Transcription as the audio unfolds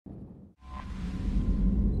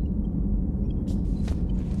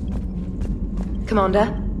Commander?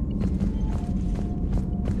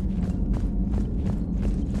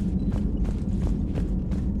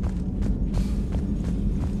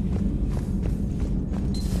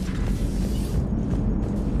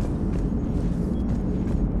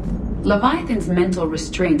 Leviathan's mental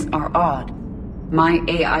restraints are odd. My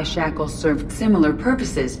AI shackles served similar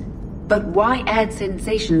purposes, but why add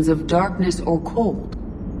sensations of darkness or cold?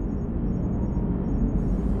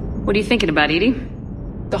 What are you thinking about, Edie?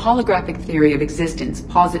 The holographic theory of existence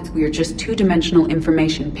posits we are just two-dimensional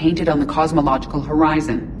information painted on the cosmological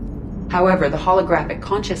horizon. However, the holographic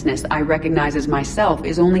consciousness I recognize as myself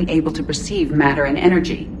is only able to perceive matter and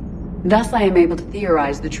energy. Thus I am able to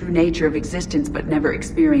theorize the true nature of existence but never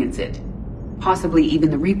experience it. Possibly even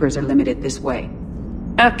the Reapers are limited this way.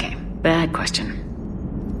 Okay, bad question.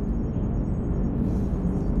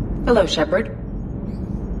 Hello, Shepard.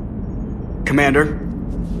 Commander?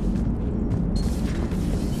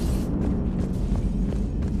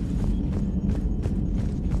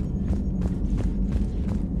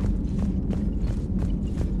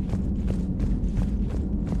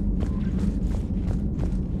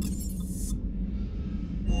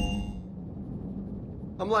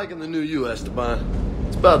 I'm liking the new you, Esteban.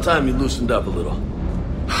 It's about time you loosened up a little.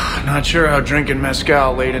 Not sure how drinking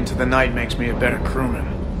mezcal late into the night makes me a better crewman.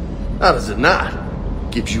 How does it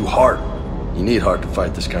not? Gives you heart. You need heart to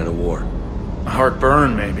fight this kind of war. A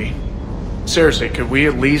heartburn, maybe. Seriously, could we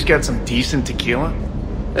at least get some decent tequila?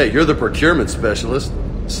 Hey, you're the procurement specialist.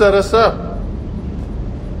 Set us up.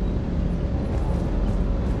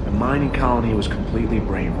 The mining colony was completely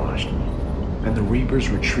brainwashed, and the Reapers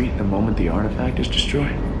retreat the moment the artifact is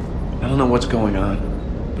destroyed. I don't know what's going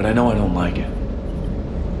on, but I know I don't like it.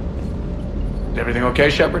 Is everything okay,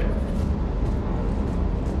 Shepard?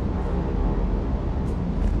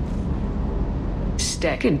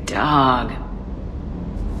 Good dog.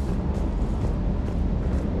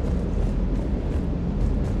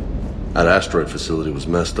 That asteroid facility was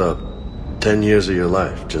messed up. 10 years of your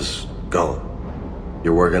life, just gone.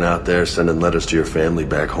 You're working out there, sending letters to your family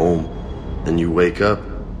back home. Then you wake up,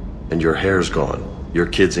 and your hair's gone. Your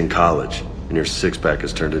kid's in college, and your six-pack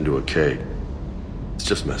has turned into a keg. It's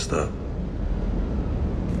just messed up.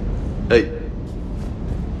 Hey.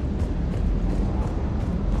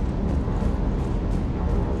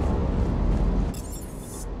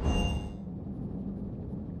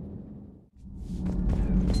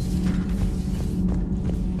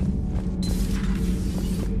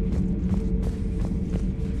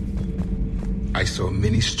 I saw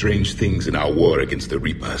many strange things in our war against the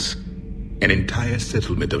Reapers. An entire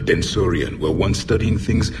settlement of Densorian were once studying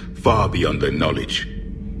things far beyond their knowledge.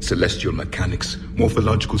 Celestial mechanics,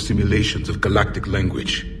 morphological simulations of galactic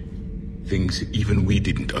language. Things even we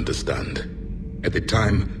didn't understand. At the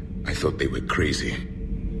time, I thought they were crazy.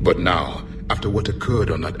 But now, after what occurred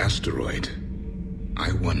on that asteroid,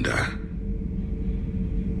 I wonder.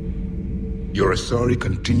 Your Asari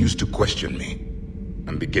continues to question me.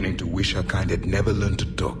 I'm beginning to wish her kind had never learned to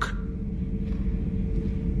talk.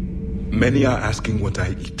 Many are asking what I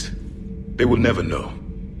eat. They will never know.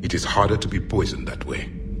 It is harder to be poisoned that way.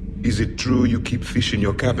 Is it true you keep fish in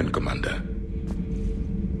your cabin, Commander?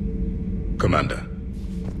 Commander.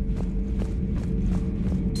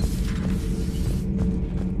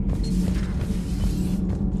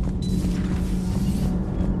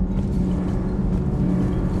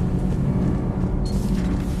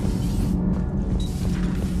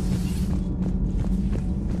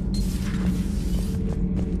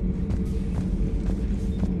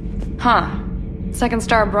 Huh. Second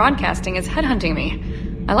Star Broadcasting is headhunting me.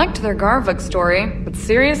 I liked their Garvuk story, but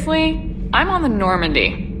seriously? I'm on the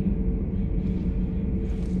Normandy.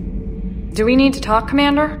 Do we need to talk,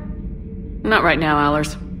 Commander? Not right now,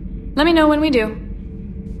 Allers. Let me know when we do.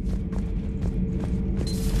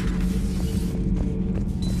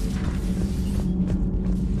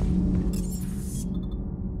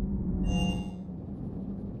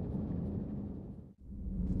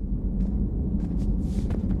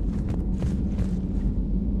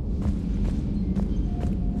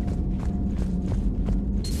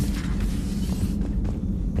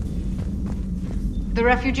 The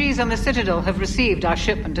refugees on the Citadel have received our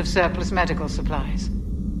shipment of surplus medical supplies.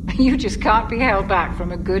 You just can't be held back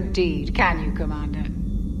from a good deed, can you, Commander?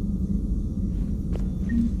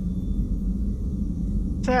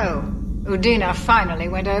 So, Udina finally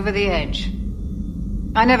went over the edge.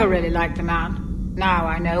 I never really liked the man. Now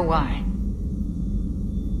I know why.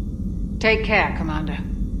 Take care, Commander.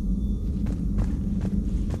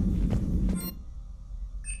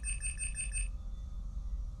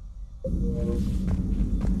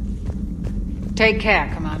 Take care,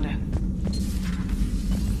 Commander.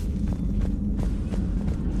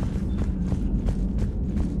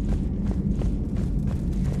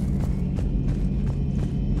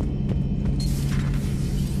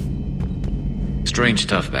 Strange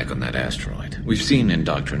stuff back on that asteroid. We've seen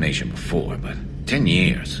indoctrination before, but 10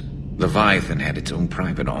 years. Leviathan had its own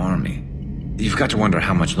private army. You've got to wonder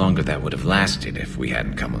how much longer that would have lasted if we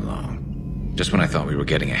hadn't come along. Just when I thought we were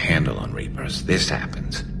getting a handle on Reapers, this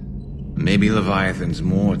happens. Maybe Leviathan's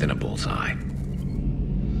more than a bullseye.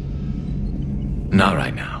 Not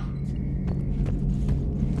right now.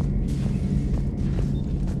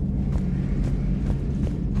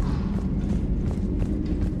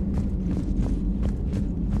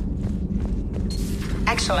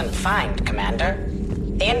 Excellent find, Commander.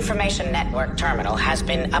 The information network terminal has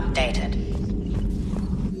been updated.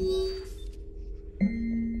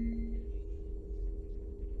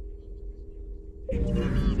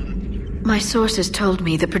 My sources told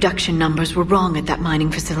me the production numbers were wrong at that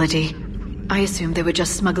mining facility. I assumed they were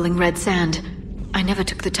just smuggling red sand. I never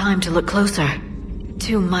took the time to look closer.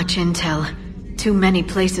 Too much intel. Too many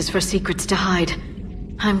places for secrets to hide.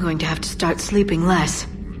 I'm going to have to start sleeping less.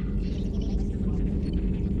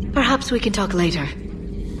 Perhaps we can talk later.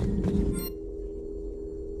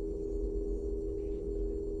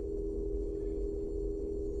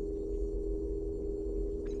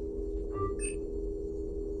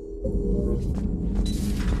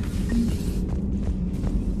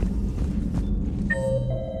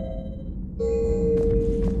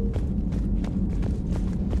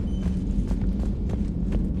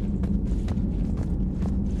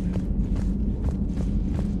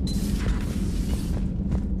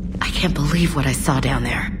 I can't believe what I saw down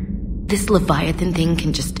there. This Leviathan thing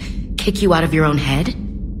can just kick you out of your own head?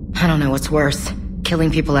 I don't know what's worse, killing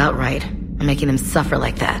people outright, or making them suffer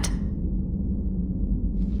like that.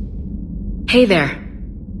 Hey there.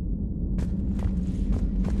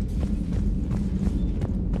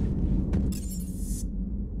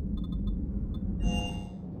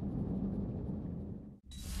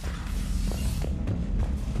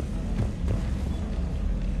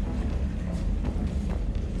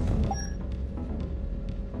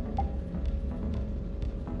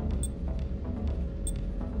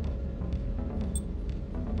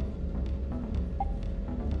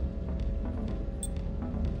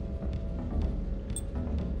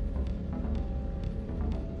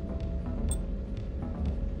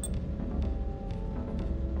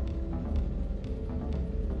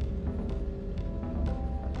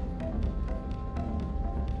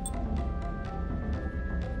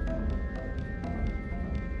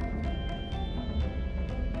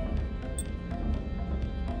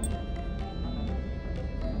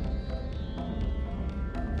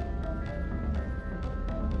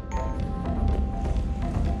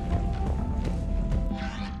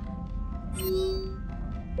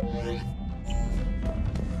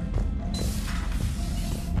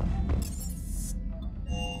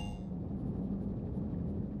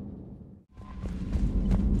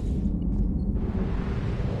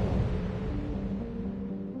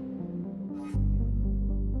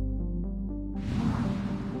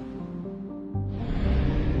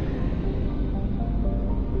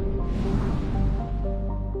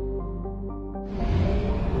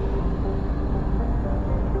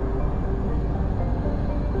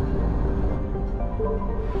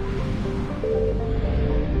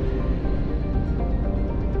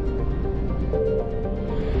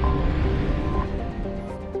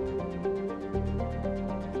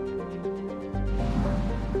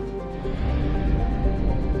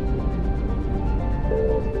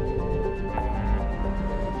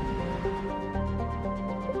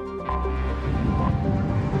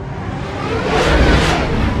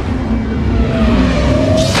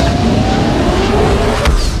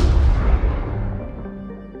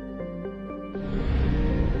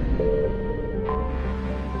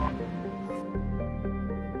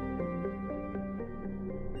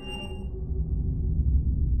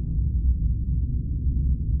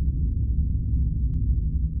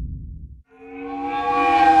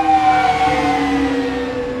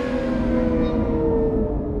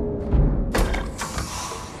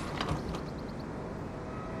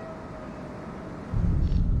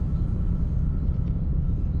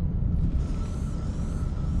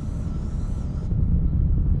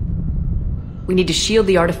 We need to shield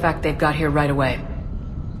the artifact they've got here right away.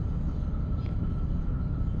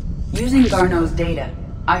 Using Garneau's data,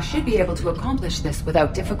 I should be able to accomplish this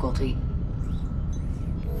without difficulty.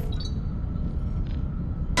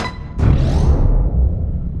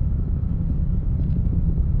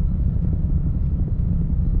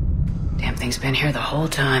 Damn thing's been here the whole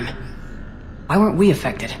time. Why weren't we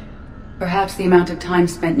affected? Perhaps the amount of time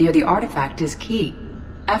spent near the artifact is key.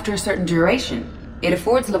 After a certain duration, it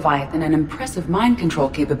affords Leviathan an impressive mind control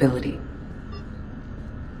capability.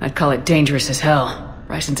 I'd call it dangerous as hell.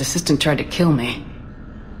 Bryson's assistant tried to kill me.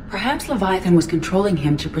 Perhaps Leviathan was controlling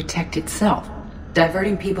him to protect itself,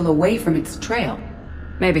 diverting people away from its trail.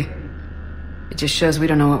 Maybe. It just shows we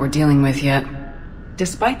don't know what we're dealing with yet.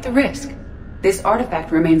 Despite the risk, this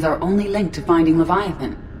artifact remains our only link to finding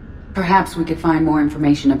Leviathan. Perhaps we could find more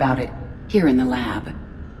information about it here in the lab.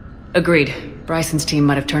 Agreed. Bryson's team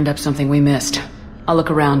might have turned up something we missed. I'll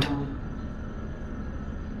look around.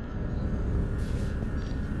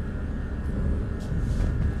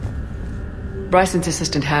 Bryson's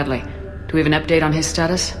assistant Hadley. Do we have an update on his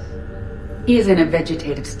status? He is in a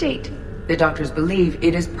vegetative state. The doctors believe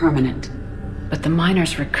it is permanent. But the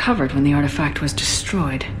miners recovered when the artifact was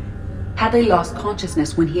destroyed. Hadley lost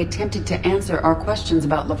consciousness when he attempted to answer our questions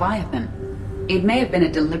about Leviathan. It may have been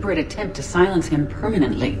a deliberate attempt to silence him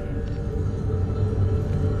permanently.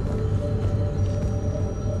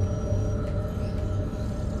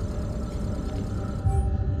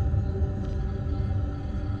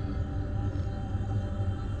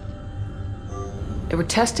 They were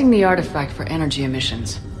testing the artifact for energy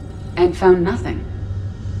emissions. And found nothing.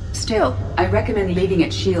 Still, I recommend leaving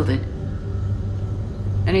it shielded.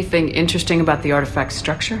 Anything interesting about the artifact's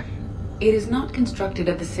structure? It is not constructed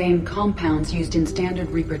of the same compounds used in standard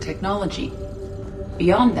Reaper technology.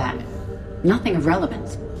 Beyond that, nothing of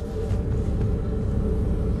relevance.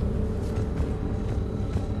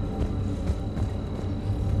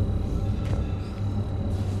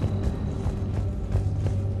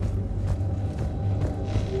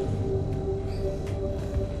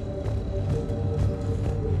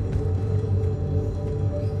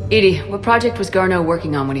 Edie, what project was Garneau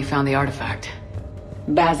working on when he found the artifact?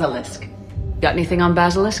 Basilisk. Got anything on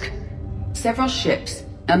Basilisk? Several ships,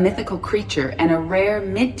 a mythical creature, and a rare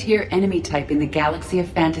mid-tier enemy type in the Galaxy of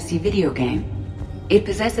Fantasy video game. It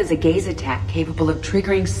possesses a gaze attack capable of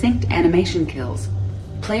triggering synced animation kills.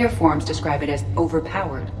 Player forums describe it as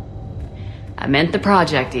overpowered. I meant the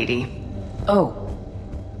project, Edie. Oh.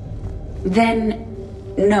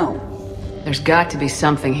 Then, no. There's got to be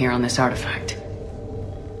something here on this artifact.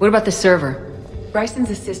 What about the server? Bryson's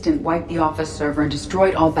assistant wiped the office server and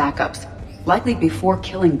destroyed all backups, likely before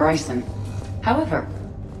killing Bryson. However,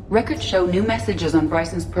 records show new messages on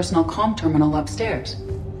Bryson's personal comm terminal upstairs.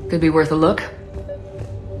 Could be worth a look.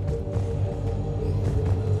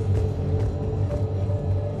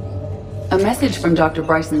 A message from Dr.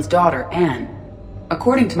 Bryson's daughter, Anne.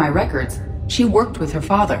 According to my records, she worked with her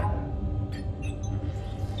father.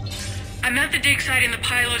 I'm at the dig site in the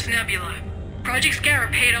Pylos Nebula. Project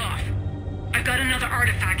Scarab paid off. I've got another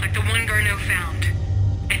artifact like the one Garneau found.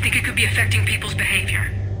 I think it could be affecting people's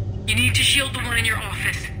behavior. You need to shield the one in your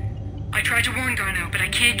office. I tried to warn Garneau, but I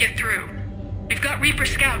can't get through. We've got Reaper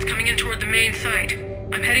scouts coming in toward the main site.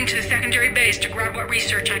 I'm heading to the secondary base to grab what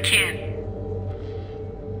research I can.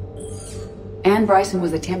 Anne Bryson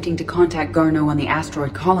was attempting to contact Garneau on the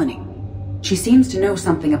asteroid colony. She seems to know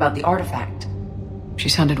something about the artifact. She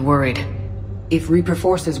sounded worried. If Reaper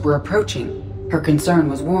forces were approaching, her concern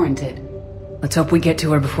was warranted. Let's hope we get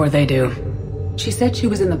to her before they do. She said she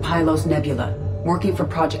was in the Pylos Nebula, working for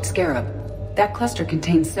Project Scarab. That cluster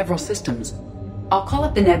contains several systems. I'll call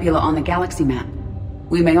up the nebula on the galaxy map.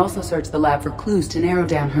 We may also search the lab for clues to narrow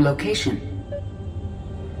down her location.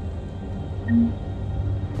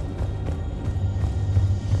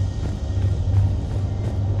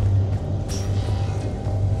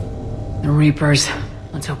 The Reapers.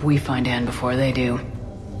 Let's hope we find Anne before they do.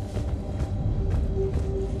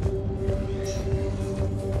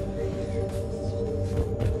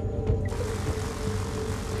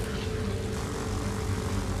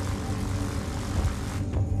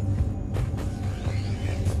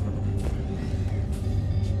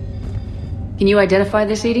 Can you identify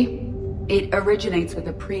this, Edie? It originates with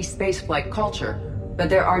a pre-spaceflight culture, but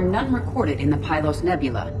there are none recorded in the Pylos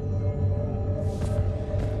Nebula.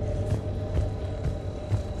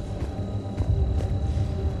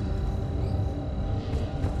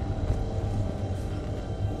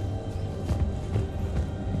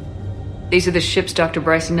 These are the ships Dr.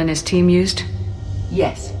 Bryson and his team used?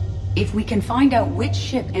 Yes. If we can find out which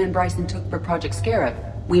ship Anne Brison took for Project Scarab,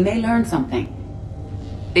 we may learn something.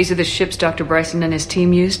 These are the ships Dr. Bryson and his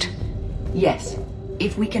team used? Yes.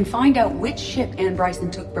 If we can find out which ship Anne Brison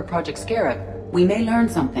took for Project Scarab, we may learn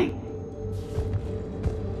something.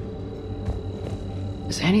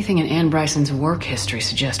 Does anything in Anne Bryson's work history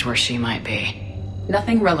suggest where she might be?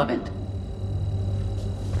 Nothing relevant.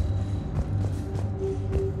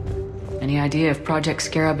 Any idea if Project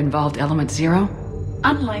Scarab involved Element Zero?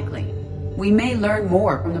 Unlikely. We may learn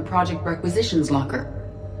more from the Project Requisitions Locker.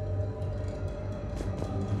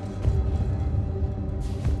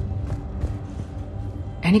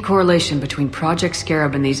 Any correlation between Project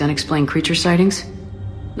Scarab and these unexplained creature sightings?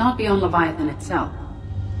 Not beyond Leviathan itself.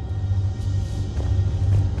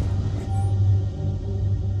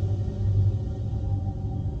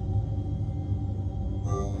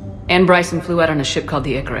 Ann Brайson flew out on a ship called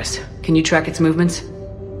the Icarus. Can you track its movements?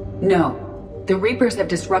 No. The Reapers have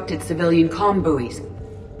disrupted civilian comm buoys.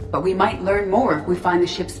 But we might learn more if we find the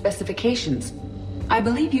ship's specifications. I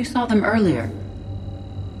believe you saw them earlier.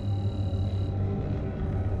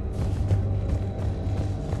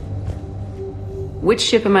 Which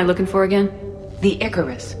ship am I looking for again? The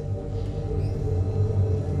Icarus.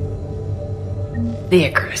 The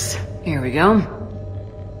Icarus. Here we go.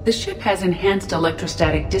 The ship has enhanced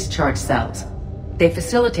electrostatic discharge cells. They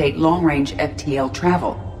facilitate long-range FTL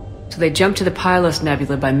travel. So they jumped to the Pylos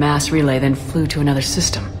Nebula by mass relay, then flew to another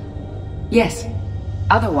system? Yes.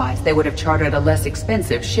 Otherwise, they would have chartered a less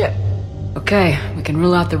expensive ship. Okay, we can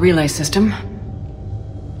rule out the relay system.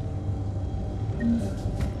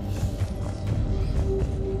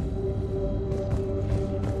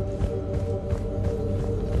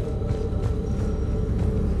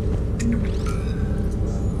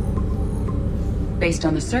 Based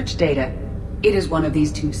on the search data, it is one of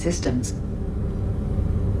these two systems.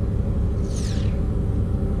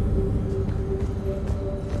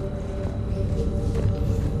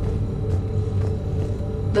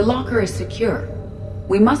 The locker is secure.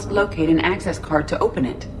 We must locate an access card to open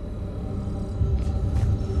it.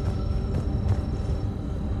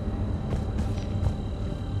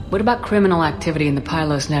 What about criminal activity in the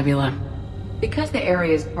Pylos Nebula? Because the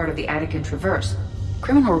area is part of the Attican Traverse,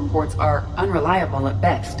 criminal reports are unreliable at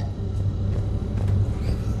best.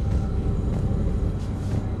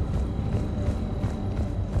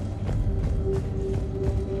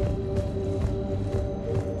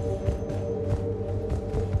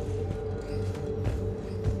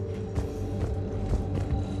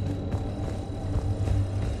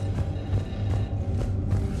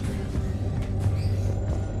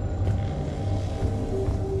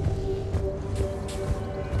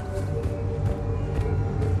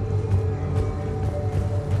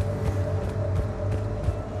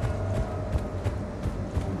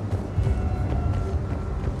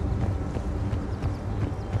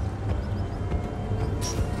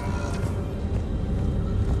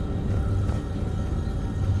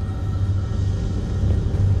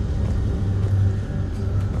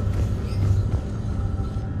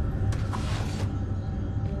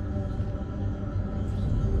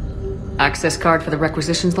 Access card for the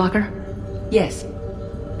requisitions locker? Yes.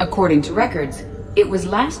 According to records, it was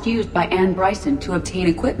last used by Ann Brайson to obtain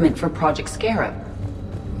equipment for Project Scarab.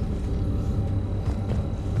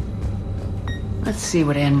 Let's see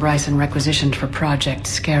what Ann Brайson requisitioned for Project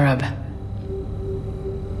Scarab.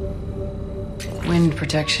 Wind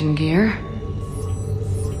protection gear.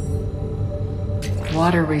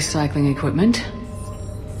 Water recycling equipment.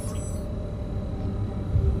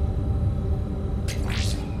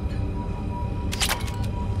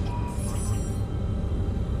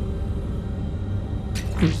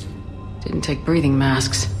 Didn't take breathing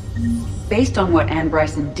masks. Based on what Ann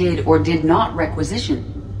Brайson did or did not requisition,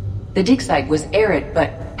 the dig site was arid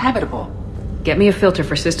but habitable. Get me a filter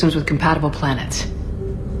for systems with compatible planets.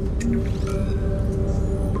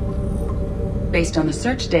 Based on the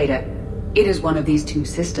search data, it is one of these two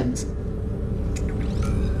systems.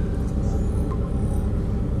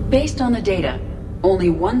 Based on the data, only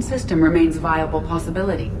one system remains a viable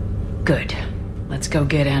possibility. Good. Let's go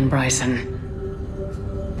get Ann Brайson.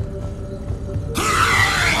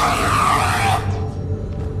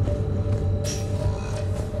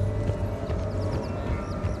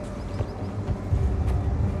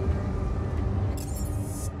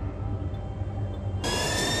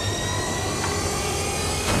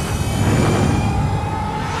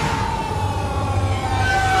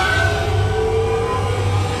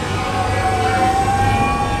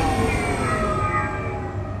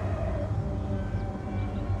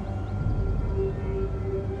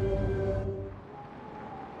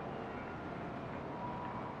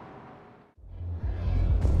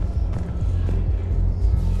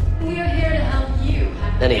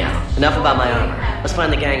 Anyhow, enough about my armor. Let's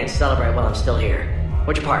find the gang and celebrate while I'm still here.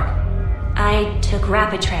 Where'd you park? I took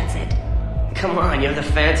rapid transit. Come on, you have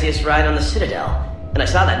the fanciest ride on the Citadel. And I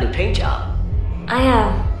saw that new paint job.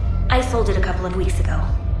 I sold it a couple of weeks ago.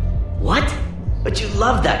 What? But you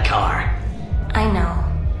loved that car. I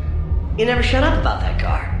know. You never shut up about that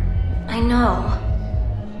car. I know.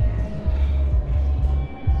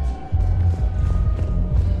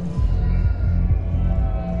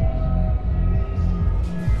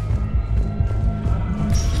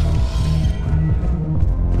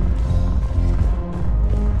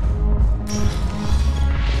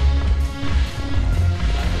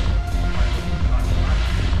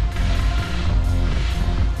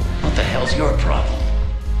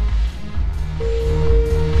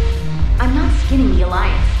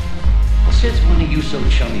 so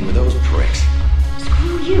chummy with those pricks?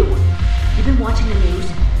 Screw you. You've been watching the news?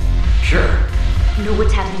 Sure. Know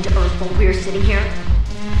what's happening to Earth while we're sitting here?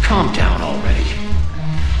 Calm down already.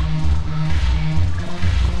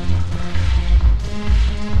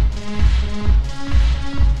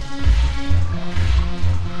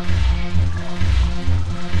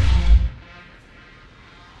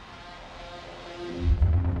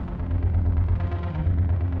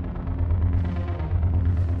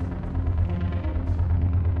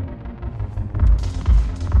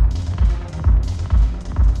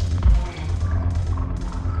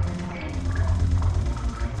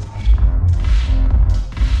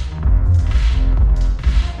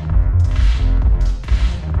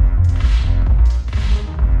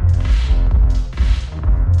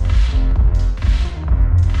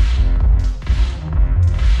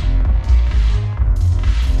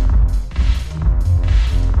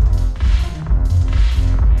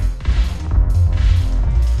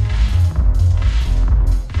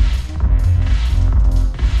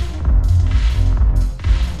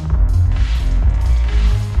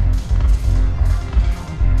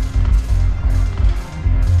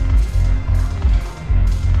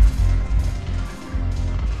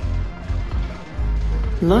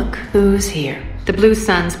 Look who's here. The Blue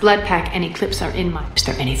Suns, Blood Pack, and Eclipse are in my... Is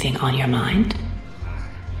there anything on your mind?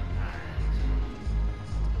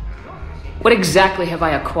 What exactly have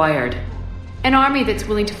I acquired? An army that's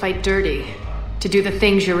willing to fight dirty, to do the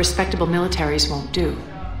things your respectable militaries won't do.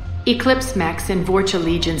 Eclipse mechs and Vorcha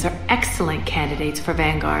legions are excellent candidates for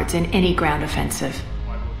vanguards in any ground offensive.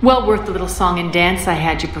 Well worth the little song and dance I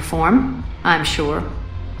had you perform, I'm sure.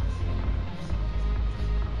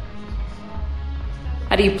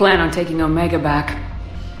 How do you plan on taking Omega back?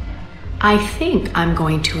 I think I'm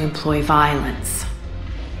going to employ violence.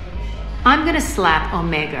 I'm gonna slap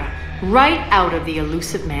Omega right out of the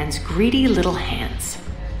elusive man's greedy little hands.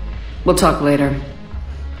 We'll talk later.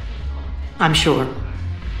 I'm sure.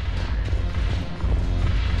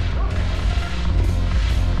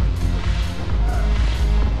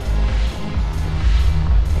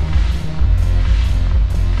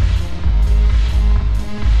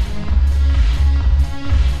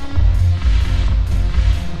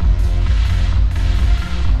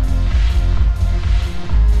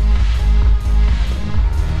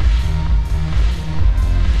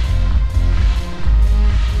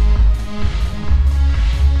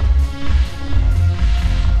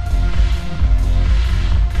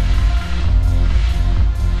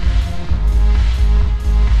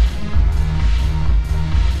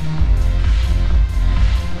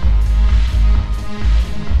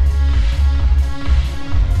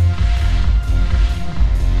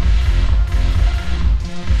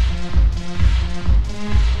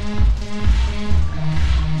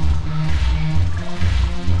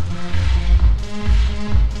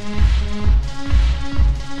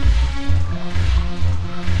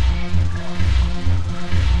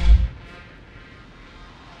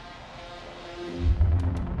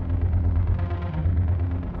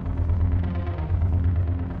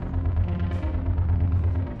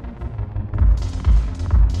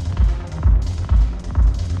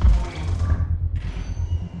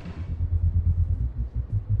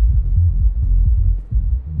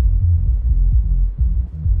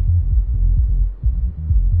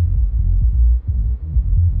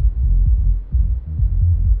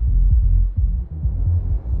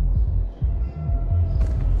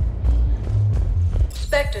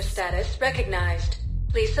 Sector status recognized.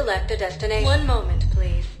 Please select a destination. One moment,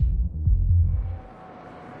 please.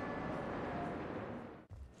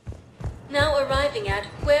 Now arriving at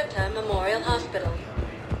Huerta Memorial Hospital.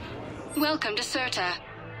 Welcome to Certa.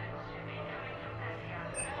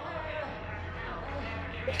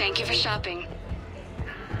 Thank you for shopping.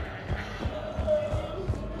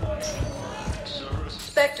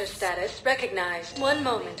 Sector status recognized. One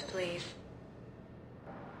moment, please.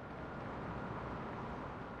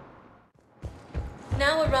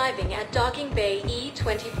 Now arriving at Docking Bay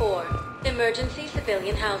E-24, emergency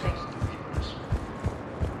civilian housing.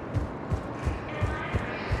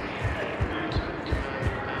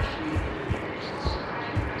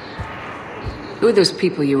 Who are those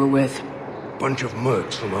people you were with? Bunch of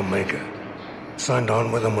mercs from Omega. Signed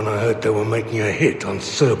on with them when I heard they were making a hit on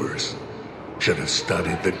Cerberus. Should have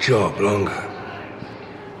studied the job longer.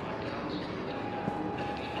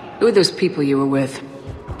 Who are those people you were with?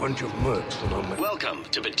 Bunch of mercs from Omega. Welcome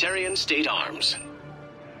to Batarian State Arms.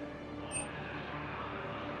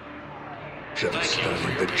 Should have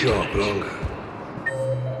studied the job longer.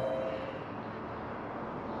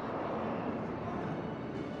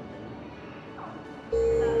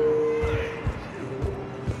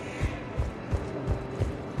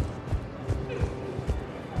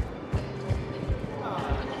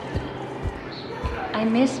 I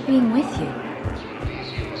miss being with you.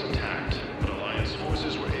 But Alliance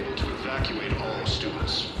forces were able to evacuate all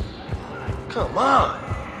students. Come on!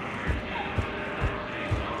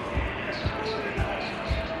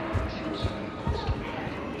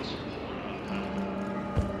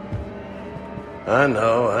 I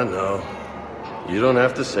know. You don't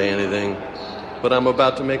have to say anything, but I'm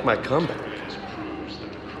about to make my comeback.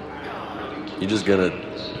 You just gonna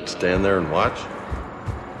stand there and watch?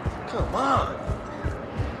 Come on!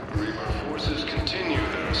 Reaper forces continue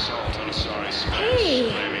their assault on Asari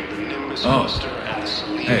space, claiming the Nimbus Oh. cluster and the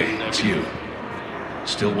Selene Hey, Nebula. it's you.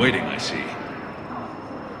 Still waiting, I see.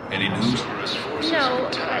 Any news? No,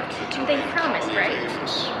 but they promised, right?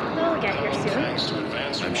 They'll get here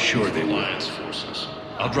soon. I'm sure they will.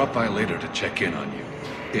 I'll drop by later to check in on you,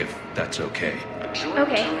 if that's okay. A joint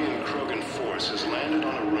Okay. Turian Krogan force has landed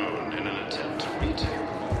on a road in an attempt to retake the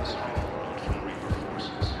vaults from Reaper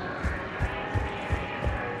forces.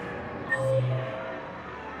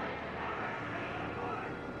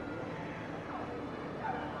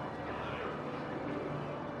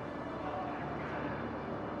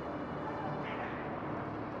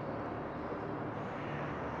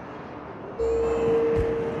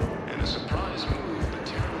 In a surprise move, the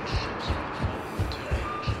Terran ships from the fallen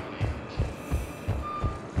Terran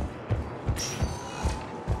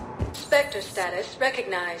Spectre status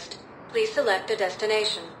recognized. Please select a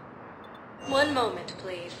destination. One moment,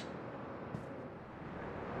 please.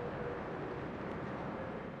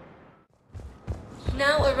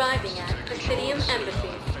 Now arriving at Presidium Embassy.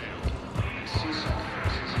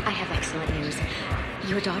 I have excellent news.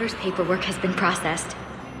 Your daughter's paperwork has been processed.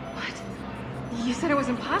 You said it was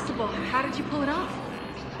impossible. How did you pull it off?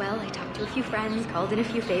 Well, I talked to a few friends, called in a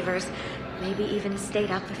few favors, maybe even stayed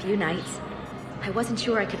up a few nights. I wasn't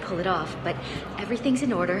sure I could pull it off, but everything's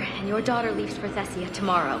in order, and your daughter leaves for Thessia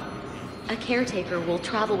tomorrow. A caretaker will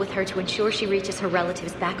travel with her to ensure she reaches her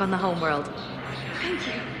relatives back on the homeworld. Thank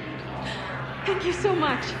you. Thank you so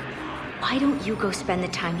much. Why don't you go spend the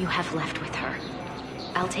time you have left with her?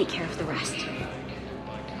 I'll take care of the rest.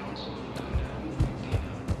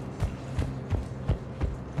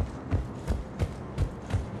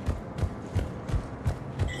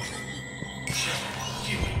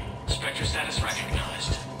 Spectre status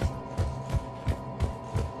recognized.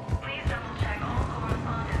 Please double check all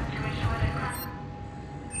correspondence to ensure that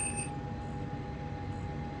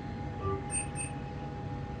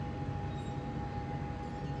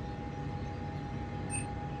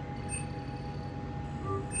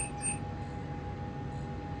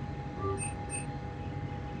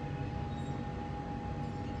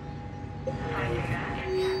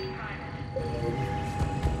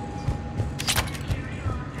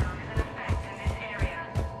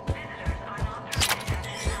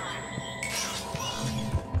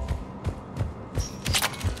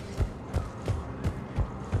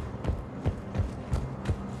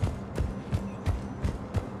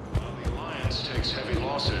heavy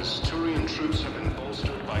losses, Turian troops have been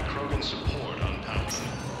bolstered by Krogan support on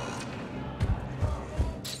Palpatine.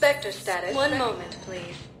 Spectre status. One moment,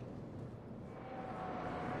 please.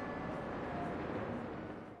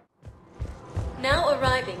 Now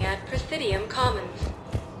arriving at Presidium Commons.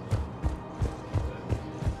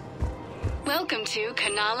 Welcome to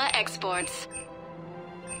Kanala Exports.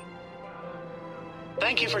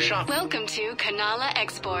 Thank you for shopping. Welcome to Kanala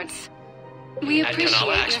Exports. We At appreciate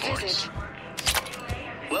Kanala your Exports. visit.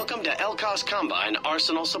 Welcome to Elkos Combine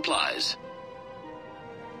Arsenal Supplies.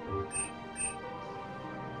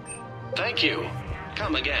 Thank you.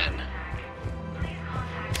 Come again.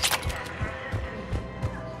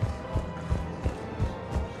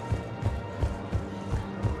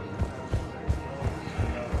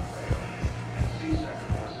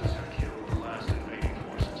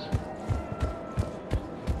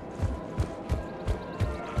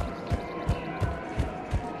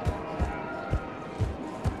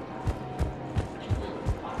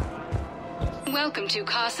 Welcome to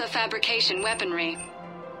Casa Fabrication Weaponry.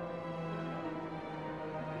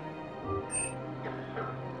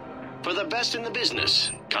 For the best in the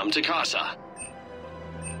business, come to Casa.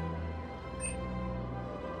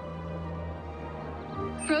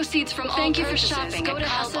 Proceeds from Thank all you for purchases shopping go at to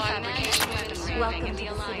help Casa our Fabrication men and women Welcome serving to in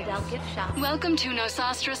the the Citadel Alliance. gift shop. Welcome to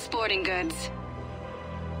Nosastra Sporting Goods.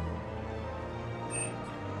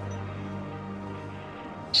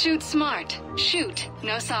 Shoot smart. Shoot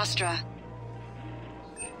Nosastra.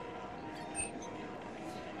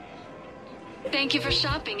 Thank you for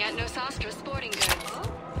shopping at Nosastra Sporting Goods.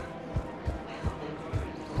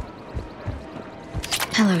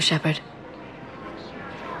 Hello, Shepard.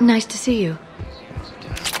 Nice to see you.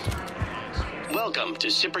 Welcome to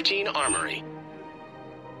Sippertine Armory.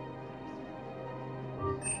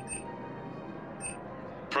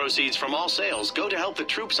 proceeds from all sales go to help the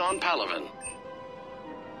troops on Palaven.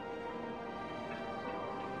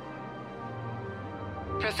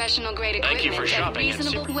 Professional grade equipment. Thank you for shopping at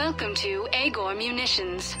reasonable. Welcome to Agor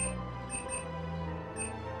Munitions.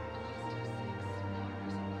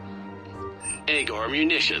 Agor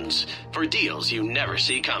Munitions, for deals you never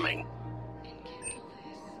see coming.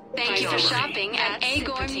 Thank you for shopping at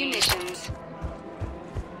Agor Munitions.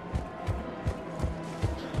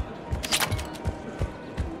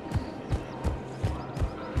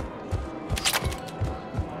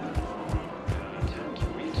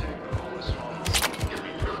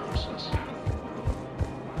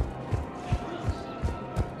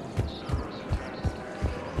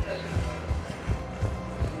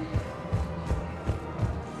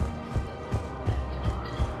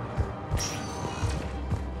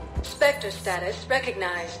 Spectre status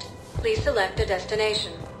recognized. Please select a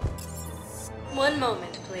destination. One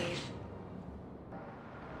moment, please.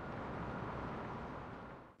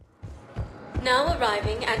 Now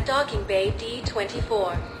arriving at docking bay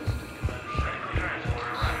D-24.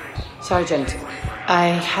 Sergeant, I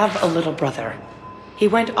have a little brother. He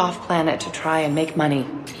went off-planet to try and make money,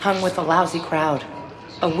 hung with a lousy crowd.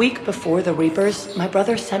 A week before the Reapers, my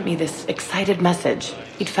brother sent me this excited message.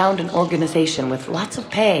 He'd found an organization with lots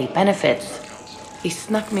of pay, benefits. He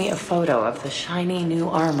snuck me a photo of the shiny new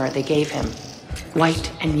armor they gave him.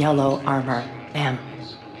 White and yellow armor, ma'am.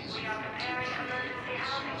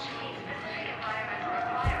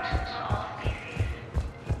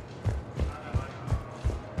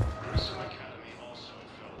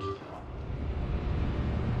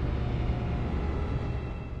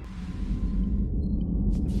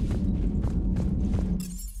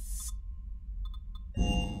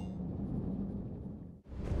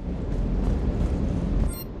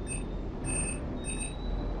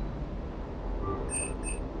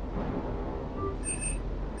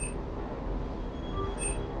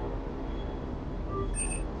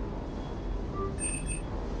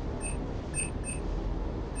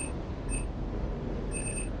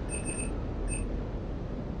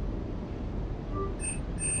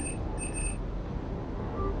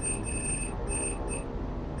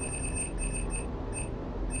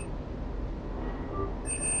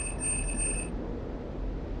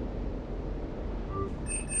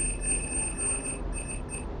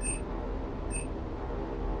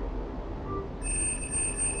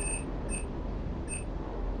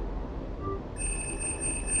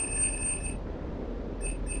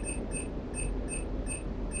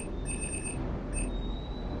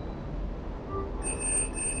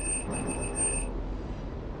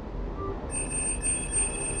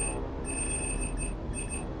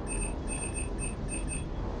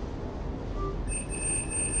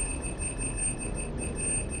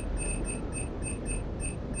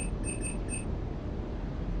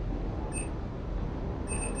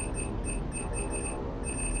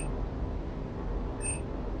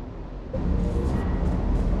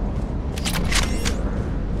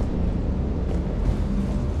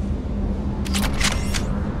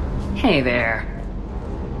 Hey there.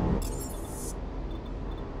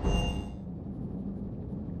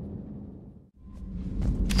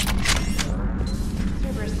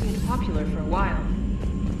 Servers seemed popular for a while.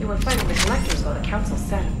 They were fighting the collectors while the council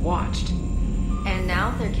sat and watched. And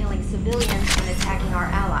now they're killing civilians and attacking our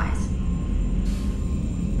allies.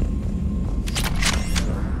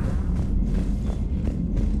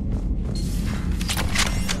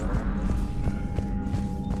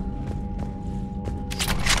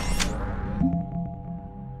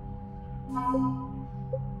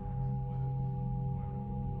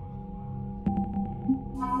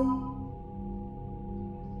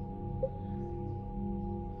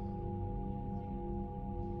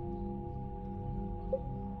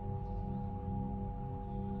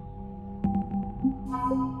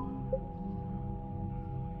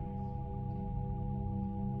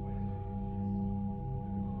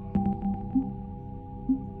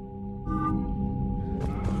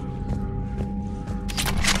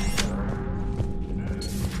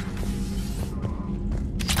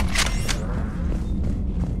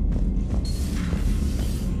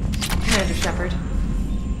 Commander Shepard.